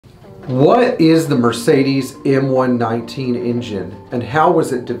What is the Mercedes M119 engine and how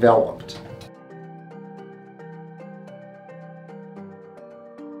was it developed?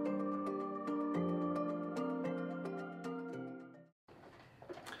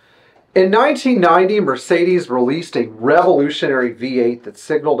 In 1990, Mercedes released a revolutionary V8 that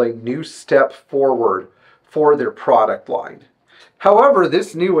signaled a new step forward for their product line. However,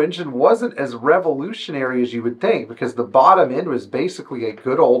 this new engine wasn't as revolutionary as you would think because the bottom end was basically a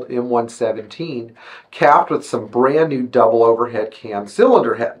good old M117 capped with some brand new double overhead cam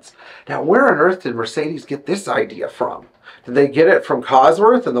cylinder heads. Now, where on earth did Mercedes get this idea from? Did they get it from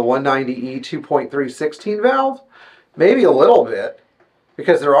Cosworth and the 190E 2.3 16 valve? Maybe a little bit,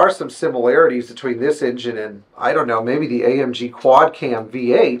 because there are some similarities between this engine and, I don't know, maybe the AMG quad cam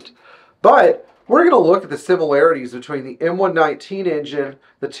V8, but we're going to look at the similarities between the M119 engine,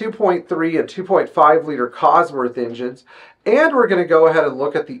 the 2.3 and 2.5 liter Cosworth engines, and we're going to go ahead and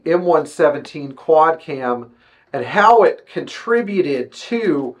look at the M117 quad cam and how it contributed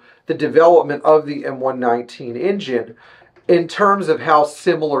to the development of the M119 engine in terms of how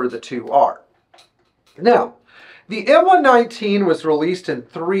similar the two are. Now, the M119 was released in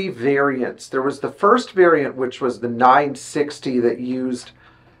 3 variants. There was the first variant, which was the 960, that used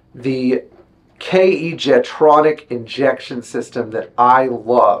the KE Jetronic injection system that I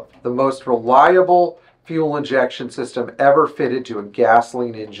love. The most reliable fuel injection system ever fitted to a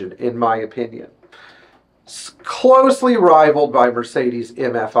gasoline engine, in my opinion. Closely rivaled by Mercedes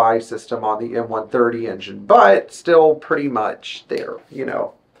MFI system on the M130 engine, but still pretty much there, you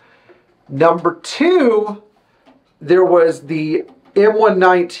know. Number 2, there was the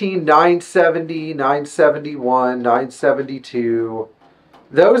M119 970, 971, 972.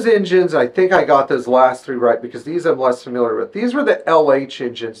 Those engines, I think I got those last 3 right because these I'm less familiar with. These were the LH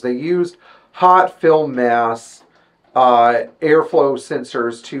engines. They used hot film mass airflow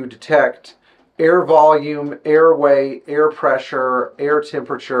sensors to detect air volume, air weight, air pressure, air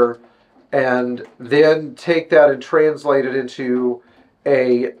temperature, and then take that and translate it into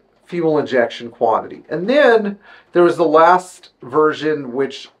a fuel injection quantity. And then there was the last version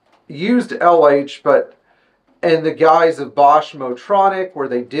which used LH, but in the guise of Bosch Motronic, where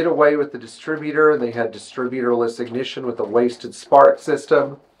they did away with the distributor and they had distributorless ignition with a wasted spark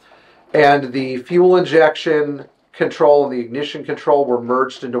system. And the fuel injection control and the ignition control were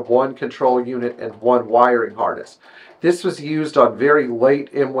merged into one control unit and one wiring harness. This was used on very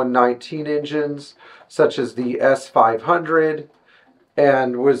late M119 engines, such as the S500,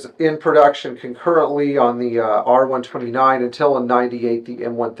 and was in production concurrently on the R129 until in '98 the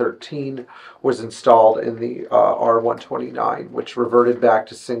M113 was installed in the R129, which reverted back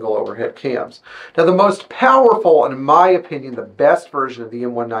to single overhead cams. Now, the most powerful and, in my opinion, the best version of the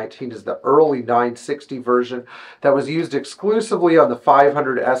M119 is the early 960 version that was used exclusively on the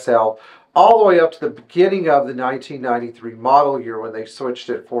 500 SL all the way up to the beginning of the 1993 model year when they switched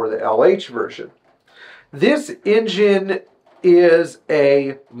it for the LH version. This engine is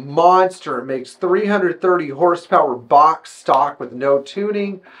a monster. It makes 330 horsepower box stock with no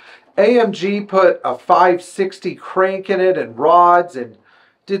tuning. AMG put a 560 crank in it and rods and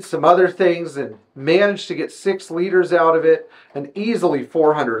did some other things and managed to get 6 liters out of it and easily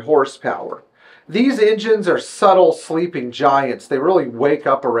 400 horsepower. These engines are subtle sleeping giants. They really wake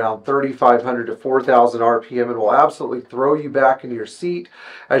up around 3,500 to 4,000 RPM and will absolutely throw you back in your seat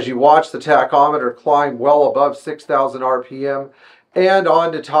as you watch the tachometer climb well above 6,000 RPM and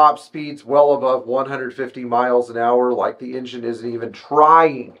on to top speeds well above 150 miles an hour, like the engine isn't even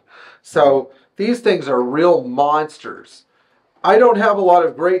trying. So these things are real monsters. I don't have a lot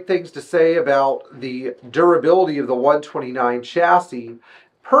of great things to say about the durability of the 129 chassis.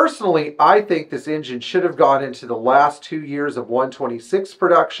 Personally, I think this engine should have gone into the last 2 years of 126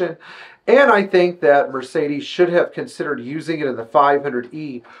 production, and I think that Mercedes should have considered using it in the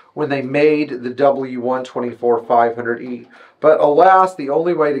 500E when they made the W124 500E. But alas, the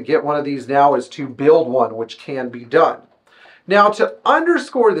only way to get one of these now is to build one, which can be done. Now, to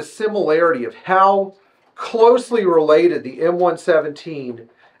underscore the similarity of how closely related the M117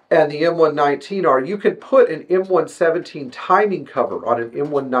 and the M119 are, you can put an M117 timing cover on an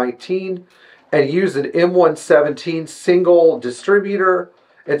M119 and use an M117 single distributor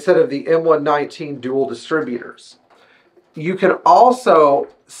instead of the M119 dual distributors. You can also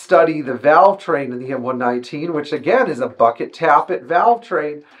study the valve train in the M119, which again is a bucket tappet valve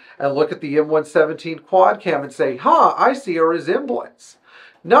train, and look at the M117 quad cam and say, huh, I see a resemblance.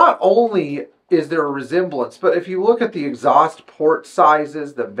 Not only is there a resemblance, but if you look at the exhaust port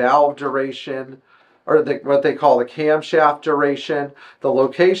sizes, the valve duration, or what they call the camshaft duration, the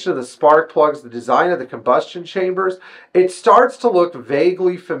location of the spark plugs, the design of the combustion chambers, it starts to look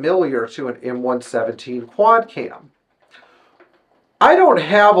vaguely familiar to an M117 quad cam. I don't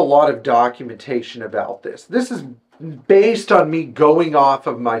have a lot of documentation about this. This is based on me going off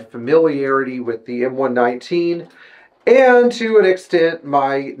of my familiarity with the M119 and to an extent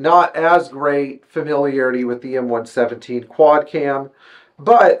my not as great familiarity with the M117 quad cam.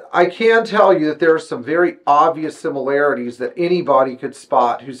 But I can tell you that there are some very obvious similarities that anybody could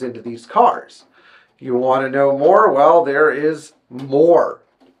spot who's into these cars. You want to know more? Well, there is more.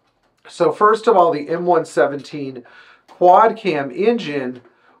 So first of all, the M117 quad cam engine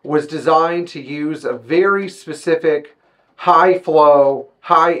was designed to use a very specific high flow,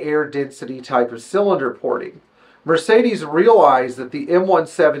 high air density type of cylinder porting. Mercedes realized that the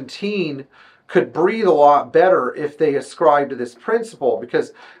M117 could breathe a lot better if they ascribed to this principle,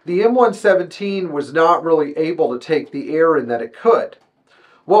 because the M117 was not really able to take the air in that it could.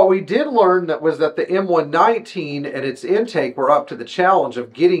 What we did learn was that the M119 and its intake were up to the challenge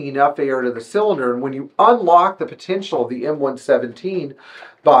of getting enough air to the cylinder, and when you unlock the potential of the M117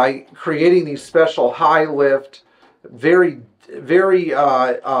 by creating these special high lift, very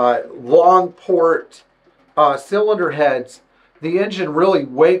long port cylinder heads, the engine really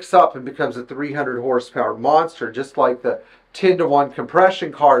wakes up and becomes a 300 horsepower monster, just like the 10-to-1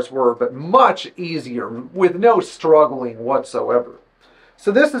 compression cars were, but much easier with no struggling whatsoever.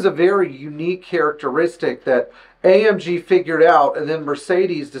 So this is a very unique characteristic that AMG figured out, and then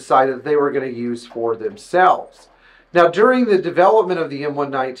Mercedes decided that they were going to use for themselves. Now, during the development of the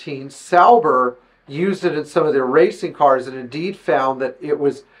M119, Sauber used it in some of their racing cars and indeed found that it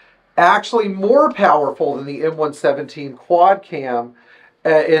was actually more powerful than the M117 quad cam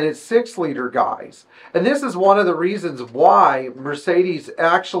in its 6-liter guys. And this is one of the reasons why Mercedes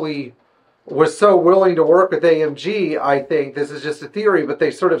actually was so willing to work with AMG. I think this is just a theory, but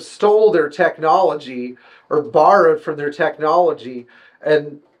they sort of stole their technology or borrowed from their technology,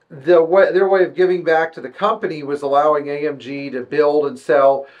 and their way of giving back to the company was allowing AMG to build and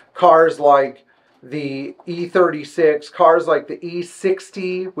sell cars like the E36, cars like the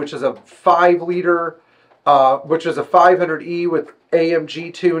E60, which is a 5-liter, which is a 500E with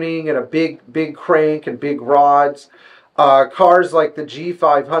AMG tuning and a big crank and big rods. Cars like the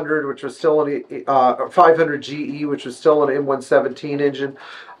G500, which was still an 500GE, which was still an M117 engine.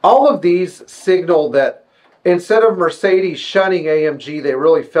 All of these signal that instead of Mercedes shunning AMG, they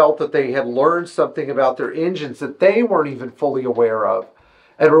really felt that they had learned something about their engines that they weren't even fully aware of,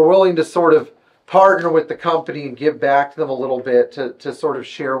 and were willing to sort of partner with the company and give back to them a little bit to sort of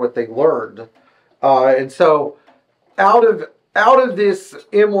share what they learned. And so out of this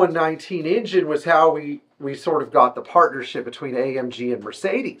M119 engine was how we sort of got the partnership between AMG and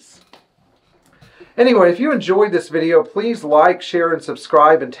Mercedes. Anyway, if you enjoyed this video, please like, share, and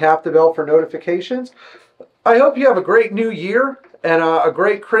subscribe, and tap the bell for notifications. I hope you have a great new year and a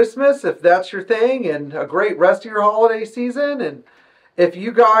great Christmas, if that's your thing, and a great rest of your holiday season. And if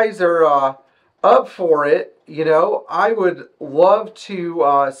you guys are up for it, you know, I would love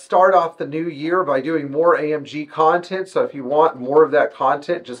to start off the new year by doing more AMG content. So if you want more of that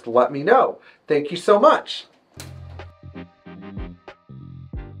content, just let me know. Thank you so much.